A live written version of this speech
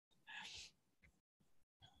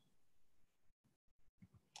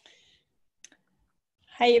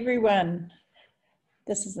Hey everyone,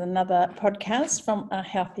 this is another podcast from A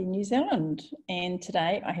Healthy New Zealand, and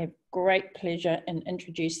today I have great pleasure in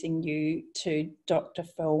introducing you to Dr.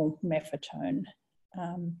 Phil Maffetone.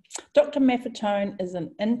 Dr. Maffetone is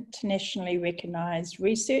an internationally recognised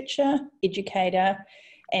researcher, educator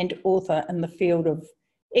and author in the field of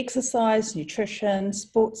exercise, nutrition,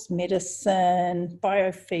 sports medicine,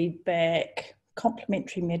 biofeedback,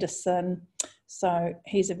 complementary medicine. So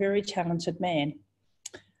he's a very talented man.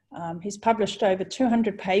 He's published over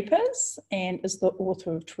 200 papers and is the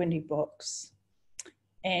author of 20 books.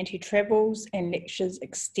 And he travels and lectures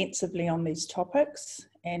extensively on these topics.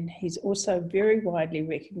 And he's also very widely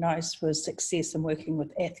recognised for his success in working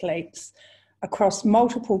with athletes across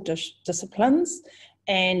multiple disciplines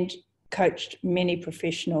and coached many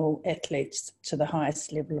professional athletes to the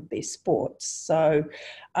highest level of their sports. So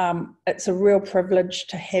it's a real privilege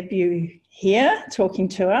to have you here talking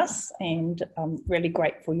to us, and I'm really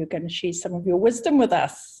grateful you're going to share some of your wisdom with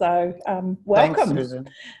us. So welcome. Thanks, Susan.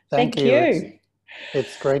 Thank you.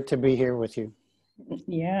 It's great to be here with you.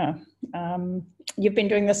 Yeah. You've been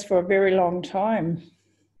doing this for a very long time.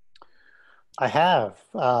 I have.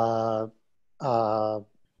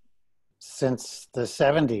 Since the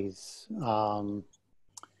 70s.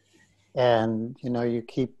 And, you know, you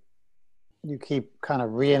keep kind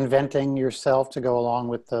of reinventing yourself to go along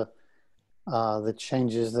with the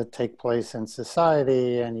changes that take place in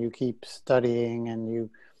society, and you keep studying and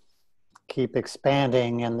you keep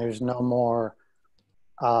expanding, and there's no more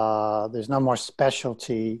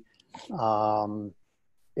specialty.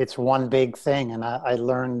 It's one big thing. And I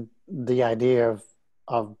learned the idea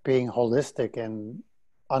of being holistic in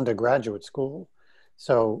undergraduate school.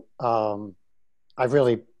 So I've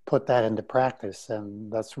really put that into practice, and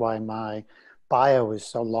that's why my bio is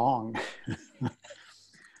so long.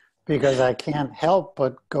 Because I can't help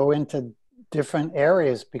but go into different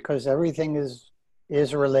areas, because everything is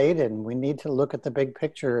related, and we need to look at the big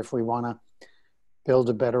picture if we want to build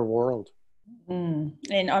a better world. And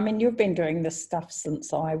I mean, you've been doing this stuff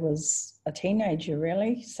since I was a teenager,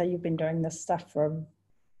 really. So you've been doing this stuff for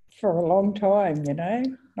a long time, you know,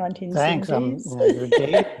 1970s. Thanks. You're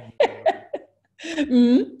dating.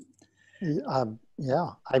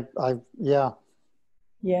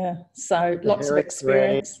 Yeah. So lots of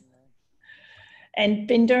experience. And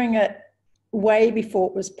been doing it way before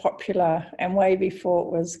it was popular and way before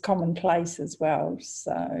it was commonplace as well.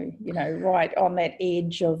 So, you know, right on that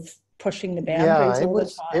edge of pushing the boundaries all the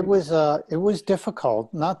time. It was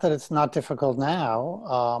difficult. Not that it's not difficult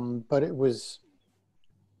now, but it was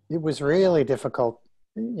really difficult,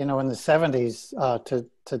 you know, in the 70s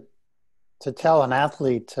to tell an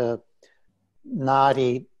athlete to not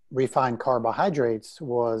eat refined carbohydrates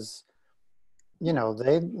was, you know,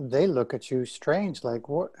 they look at you strange, like,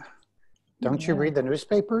 what? Don't you read the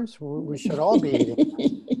newspapers? We should all be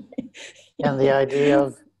eating. And the idea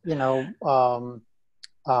of,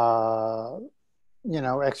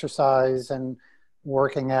 exercise and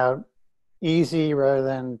working out easy rather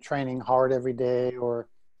than training hard every day, or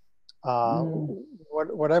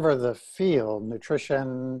whatever the field,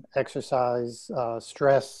 nutrition, exercise,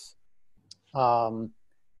 stress.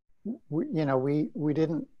 We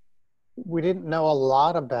didn't know a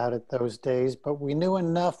lot about it those days, but we knew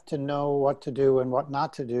enough to know what to do and what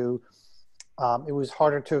not to do. It was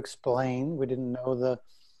harder to explain. We didn't know the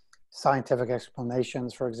scientific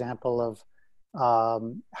explanations, for example, of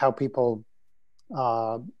how people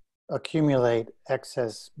accumulate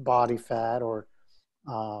excess body fat, or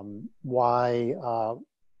why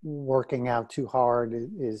working out too hard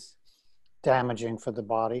is damaging for the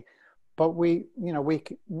body. But we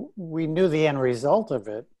knew the end result of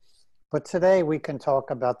it. But today we can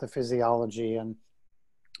talk about the physiology, and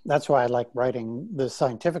that's why I like writing the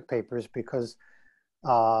scientific papers, because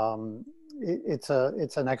it's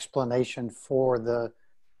an explanation for the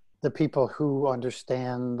people who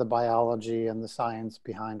understand the biology and the science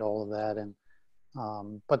behind all of that. And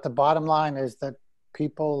but the bottom line is that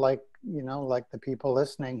people like the people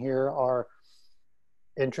listening here are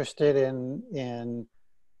interested in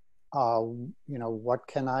what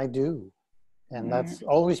can I do? And that's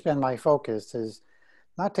always been my focus, is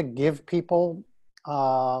not to give people,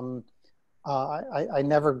 I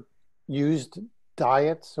never used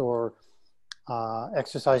diets or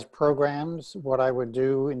exercise programs. What I would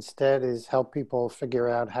do instead is help people figure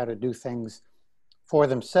out how to do things for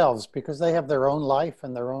themselves, because they have their own life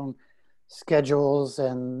and their own schedules,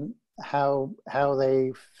 and how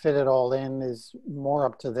they fit it all in is more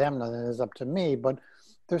up to them than it is up to me. But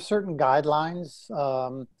there's certain guidelines.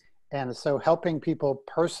 And so helping people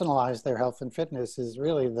personalize their health and fitness is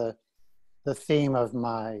really the theme of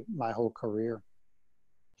my whole career.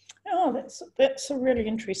 Oh, that's a really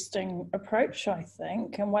interesting approach, I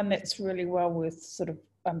think, and one that's really well worth sort of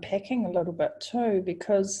unpacking a little bit too,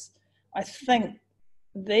 because I think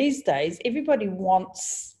these days everybody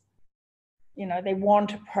wants, they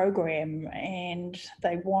want a program and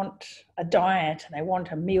they want a diet and they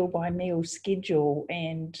want a meal by meal schedule,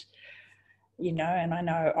 and and I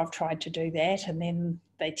know I've tried to do that, and then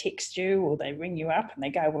they text you or they ring you up and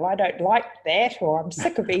they go, well, I don't like that, or I'm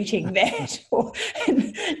sick of eating that. Or,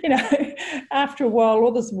 and, after a while,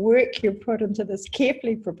 all this work you put into this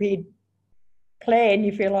carefully prepared plan,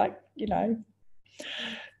 you feel like,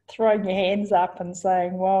 throwing your hands up and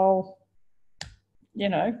saying, well,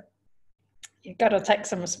 you've got to take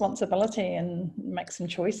some responsibility and make some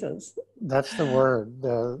choices. That's the word,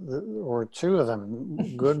 or two of them,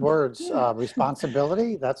 good words.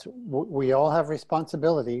 Responsibility. We all have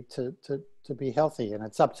responsibility to be healthy, and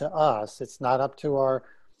it's up to us. It's not up to our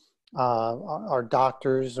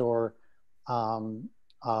doctors or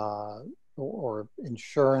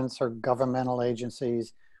insurance or governmental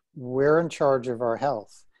agencies. We're in charge of our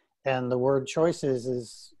health, and the word choices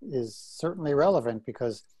is certainly relevant,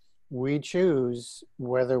 because we choose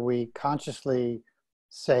whether we consciously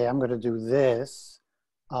say, I'm going to do this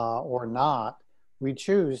or not. We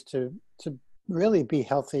choose to really be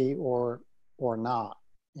healthy or not.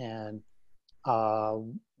 And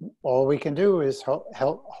all we can do is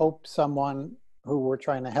hope someone who we're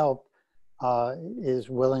trying to help is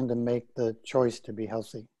willing to make the choice to be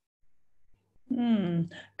healthy.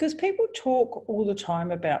 Because people talk all the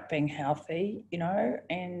time about being healthy,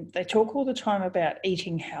 and they talk all the time about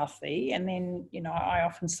eating healthy. And then, I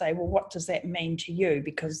often say, well, what does that mean to you?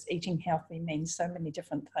 Because eating healthy means so many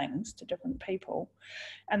different things to different people.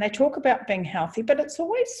 And they talk about being healthy, but it's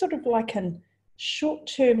always sort of like in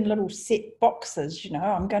short-term little set boxes.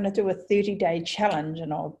 I'm going to do a 30-day challenge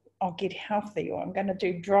and I'll get healthy, or I'm going to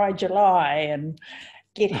do dry July and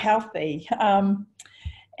get healthy. And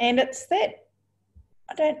it's that,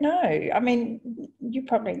 I don't know. I mean, you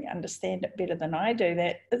probably understand it better than I do,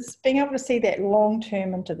 that it's being able to see that long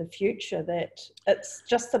term into the future, that it's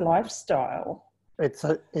just a lifestyle.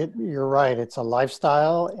 You're right. It's a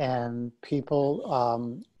lifestyle, and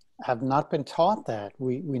people have not been taught that.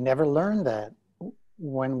 We never learned that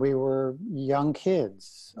when we were young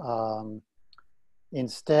kids.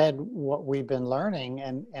 Instead, what we've been learning,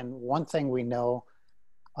 and one thing we know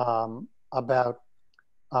about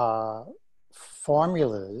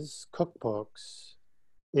formulas, cookbooks,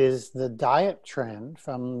 is the diet trend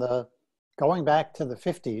from going back to the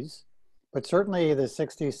 50s, but certainly the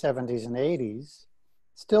 60s, 70s, and 80s,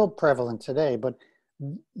 still prevalent today. But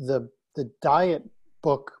the diet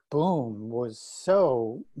book boom was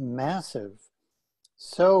so massive,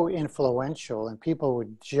 so influential, and people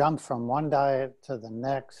would jump from one diet to the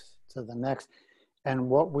next, to the next. And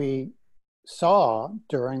what we saw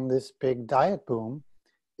during this big diet boom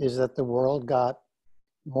is that the world got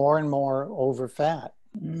more and more over fat,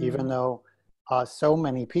 even though so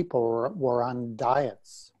many people were on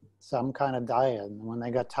diets, some kind of diet. And when they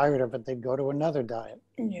got tired of it, they'd go to another diet.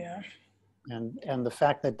 Yeah. And the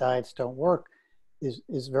fact that diets don't work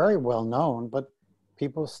is very well known, but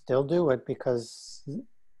people still do it because,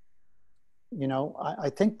 I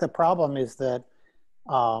think the problem is that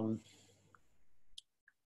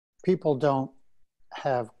people don't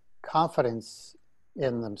have confidence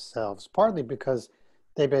in themselves, partly because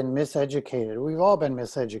they've been miseducated. We've all been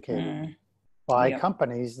miseducated by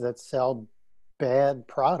companies that sell bad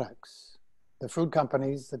products. The food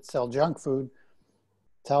companies that sell junk food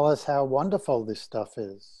tell us how wonderful this stuff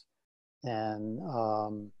is. And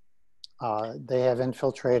they have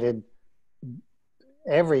infiltrated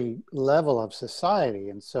every level of society.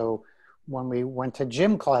 And so when we went to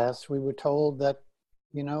gym class, we were told that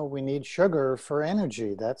we need sugar for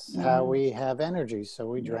energy. That's how we have energy. So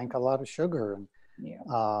we drank a lot of sugar,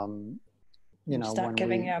 and start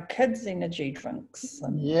giving our kids energy drinks.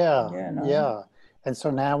 And, And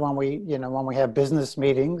so now when we have business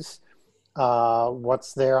meetings,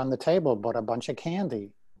 what's there on the table but a bunch of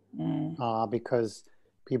candy? Because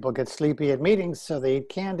people get sleepy at meetings, so they eat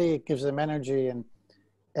candy. It gives them energy,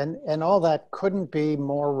 and all that couldn't be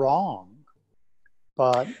more wrong.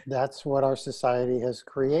 But that's what our society has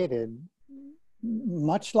created,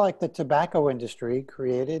 much like the tobacco industry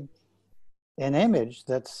created an image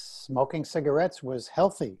that smoking cigarettes was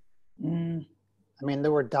healthy. I mean,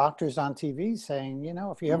 there were doctors on TV saying,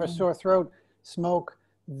 if you have a sore throat, smoke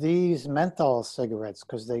these menthol cigarettes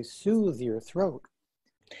because they soothe your throat.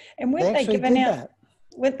 And weren't they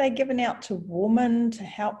given out to women to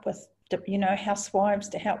help with you know, housewives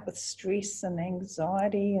to help with stress and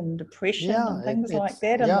anxiety and depression Yeah, and things like it's,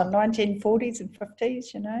 that in the yeah, 1940s and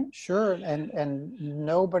 50s, you know. sure. And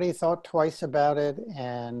nobody thought twice about it.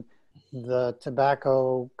 And the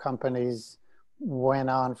tobacco companies went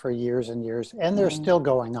on for years and years, and they're still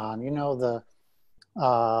going on. You know,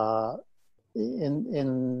 uh,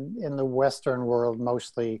 in the Western world,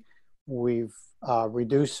 mostly we've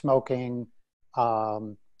reduced smoking,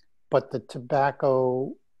 but the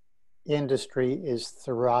tobacco industry is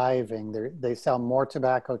thriving. They sell more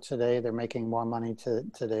tobacco today. They're making more money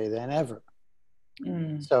today than ever.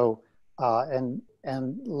 So, and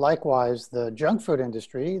likewise, the junk food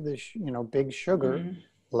industry, you know, big sugar,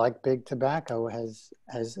 like big tobacco, has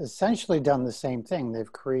essentially done the same thing.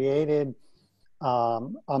 They've created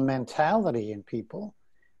a mentality in people,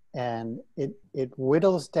 and it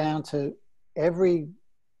whittles down to every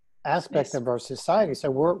aspect of our society. So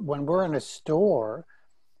when we're in a store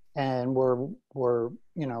and we're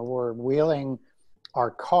you know, we're wheeling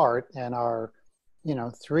our cart, and our, you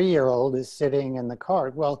know, 3-year-old is sitting in the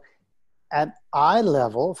cart. Well, at eye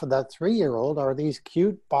level for that 3-year-old are these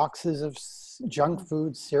cute boxes of junk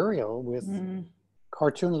food cereal with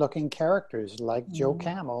cartoon looking characters like Joe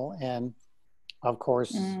Camel, and of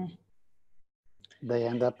course they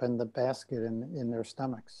end up in the basket in their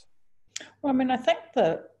stomachs. Well, I mean, I think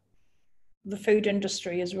the food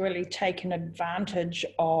industry has really taken advantage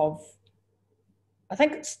of, I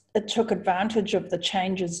think it took advantage of the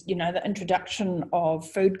changes, you know, the introduction of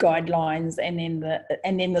food guidelines, and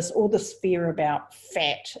then this all this fear about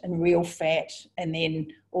fat and real fat, and then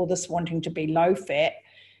all this wanting to be low fat.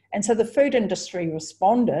 And so the food industry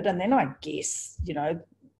responded, and then I guess, you know,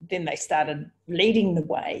 then they started leading the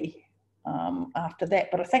way after that.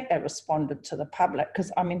 But I think they responded to the public,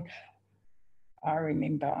 because I mean, I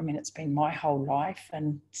remember, I mean, it's been my whole life,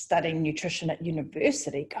 and studying nutrition at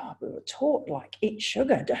university, God, we were taught, like, eat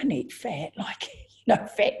sugar, don't eat fat. Like, you know,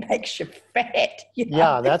 fat makes you fat. You know?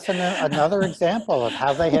 Yeah, that's another example of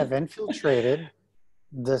how they have infiltrated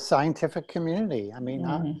the scientific community. I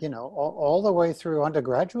mean, you know, all the way through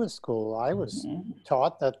undergraduate school, I was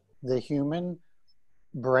taught that the human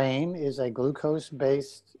brain is a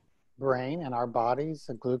glucose-based brain, and our body's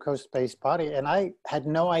a glucose-based body. And I had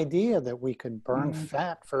no idea that we could burn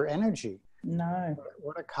fat for energy. No.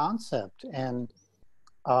 What a concept. And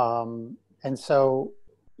so,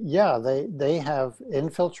 yeah, they have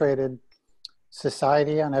infiltrated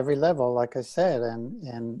society on every level, like I said,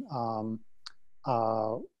 and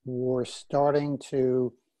we're starting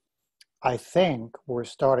to, I think we're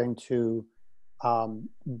starting to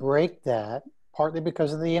break that, partly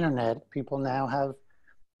because of the internet. People now have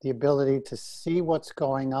the ability to see what's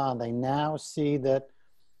going on. They now see that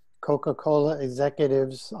Coca-Cola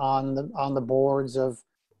executives on the boards of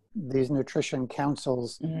these nutrition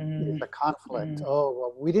councils is a conflict. Oh,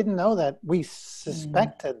 well, we didn't know that. We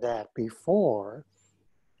suspected that before,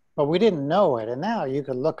 but we didn't know it. And now you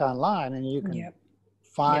could look online and you can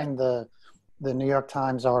find the New York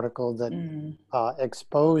Times article that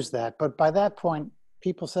exposed that. But by that point,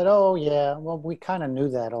 people said, oh yeah, well, we kind of knew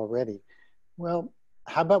that already. Well,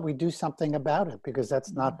 how about we do something about it? Because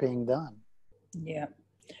that's not being done. Yeah.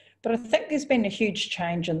 But I think there's been a huge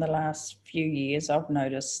change in the last few years, I've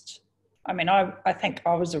noticed. I mean, I think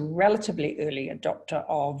I was a relatively early adopter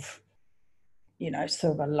of, you know,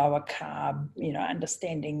 sort of a lower carb, you know,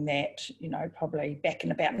 understanding that, you know, probably back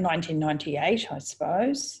in about 1998, I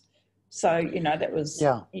suppose. So, you know, that was,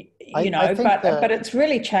 you know, I think but it's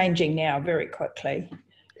really changing now very quickly.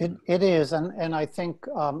 It is. And I think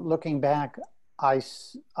looking back, I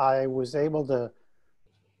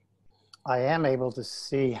am able to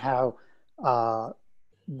see how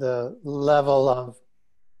the level of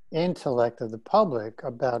intellect of the public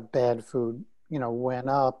about bad food, you know, went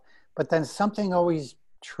up, but then something always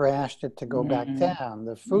trashed it to go back down.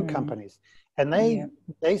 The food companies, and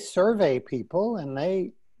they survey people, and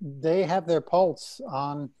they have their pulse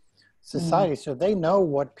on society, so they know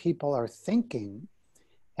what people are thinking,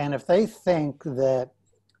 and if they think that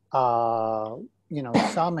you know,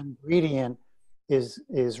 some ingredient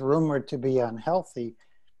is rumored to be unhealthy,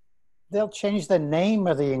 they'll change the name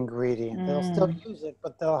of the ingredient. They'll still use it,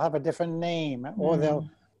 but they'll have a different name, or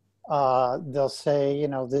they'll say, you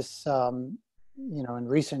know, this, you know, in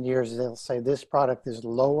recent years, they'll say this product is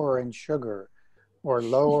lower in sugar or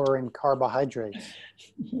lower in carbohydrates.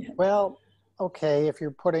 Well, okay, if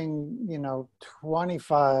you're putting, you know,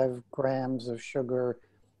 25 grams of sugar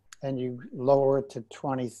and you lower it to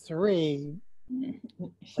 23,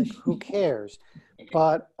 like, who cares?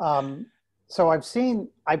 But so I've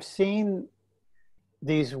seen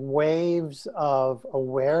these waves of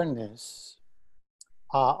awareness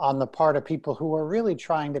on the part of people who are really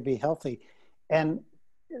trying to be healthy. And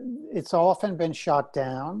it's often been shot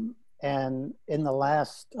down. And in the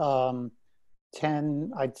last 10,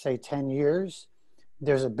 I'd say 10 years,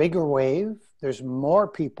 there's a bigger wave. There's more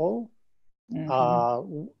people.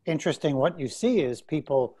 Interesting, what you see is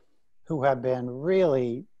people who have been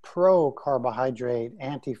really pro-carbohydrate,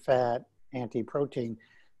 anti-fat, anti-protein,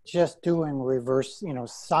 just doing reverse,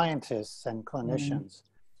 scientists and clinicians.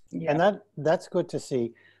 Yeah. And that's good to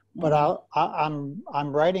see. But I'm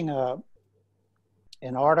writing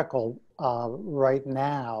an article right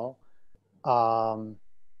now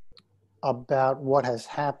about what has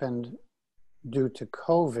happened due to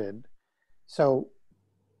COVID. So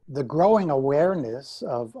the growing awareness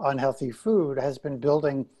of unhealthy food has been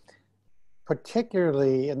building,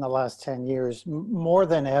 particularly in the last 10 years, more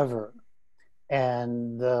than ever.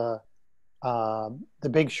 And the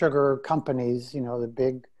big sugar companies, the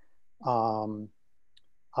big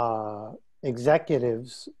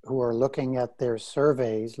executives who are looking at their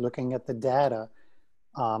surveys, looking at the data,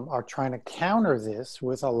 are trying to counter this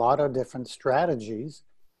with a lot of different strategies.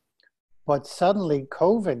 But suddenly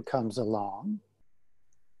COVID comes along,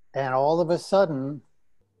 and all of a sudden,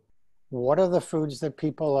 what are the foods that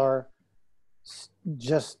people are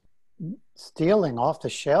just stealing off the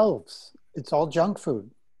shelves? It's all junk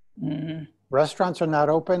food. Restaurants are not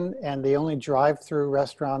open, and the only drive-through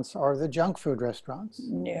restaurants are the junk food restaurants.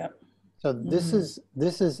 Yeah. So this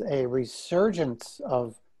is a resurgence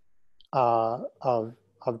of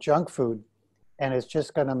junk food, and it's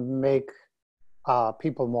just going to make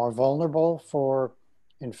people more vulnerable for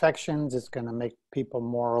infections. It's going to make people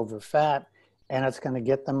more overfat, and it's going to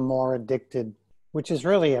get them more addicted, which is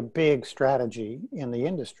really a big strategy in the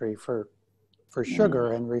industry for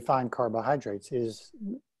sugar and refined carbohydrates, is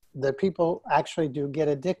that people actually do get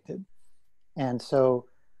addicted. And so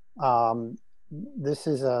this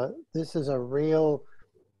is a real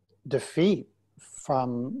defeat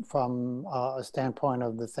from a standpoint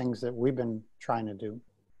of the things that we've been trying to do.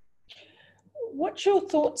 What's your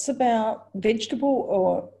thoughts about vegetable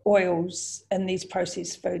or oils in these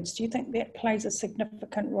processed foods? Do you think that plays a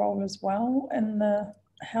significant role as well in the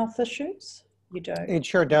health issues? You do? It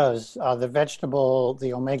sure does.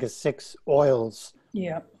 The omega-6 oils.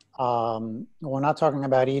 Yeah. We're not talking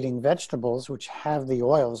about eating vegetables, which have the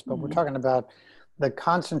oils, but we're talking about the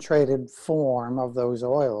concentrated form of those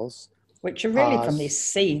oils. Which are really from their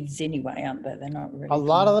seeds anyway, aren't they? They're not really. A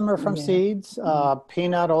lot of them are from seeds,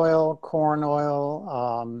 peanut oil, corn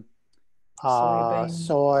oil,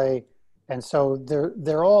 soy. And so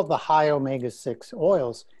they're all the high omega-6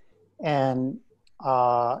 oils. And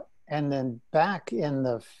then back in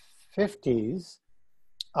the 50s,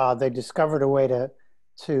 they discovered a way to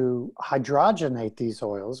hydrogenate these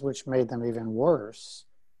oils, which made them even worse.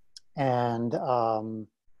 And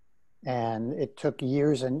it took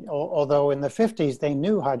years, and although in the 50s they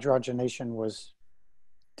knew hydrogenation was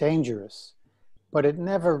dangerous, but it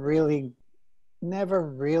never really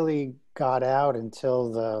got out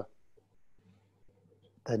until the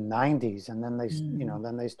 90s, and then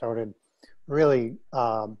they started really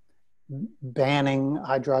banning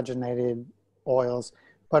hydrogenated oils.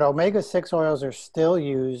 But omega-6 oils are still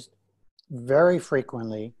used very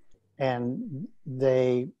frequently, and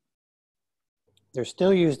they're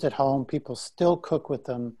still used at home. People still cook with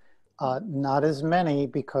them. Not as many,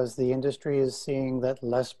 because the industry is seeing that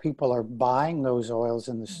less people are buying those oils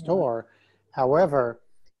in the store. However,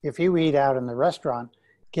 if you eat out in the restaurant,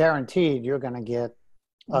 guaranteed you're going to get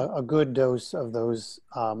a good dose of those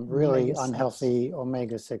really unhealthy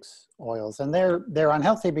omega-6 oils. And they're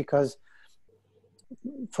unhealthy because,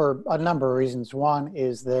 for a number of reasons. One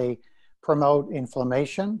is they promote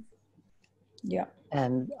inflammation. Yeah.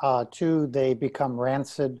 And two, they become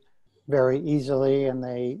rancid very easily, and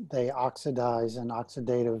they oxidize, and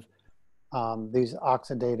these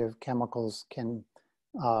oxidative chemicals can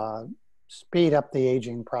speed up the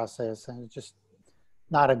aging process, and it's just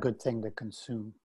not a good thing to consume.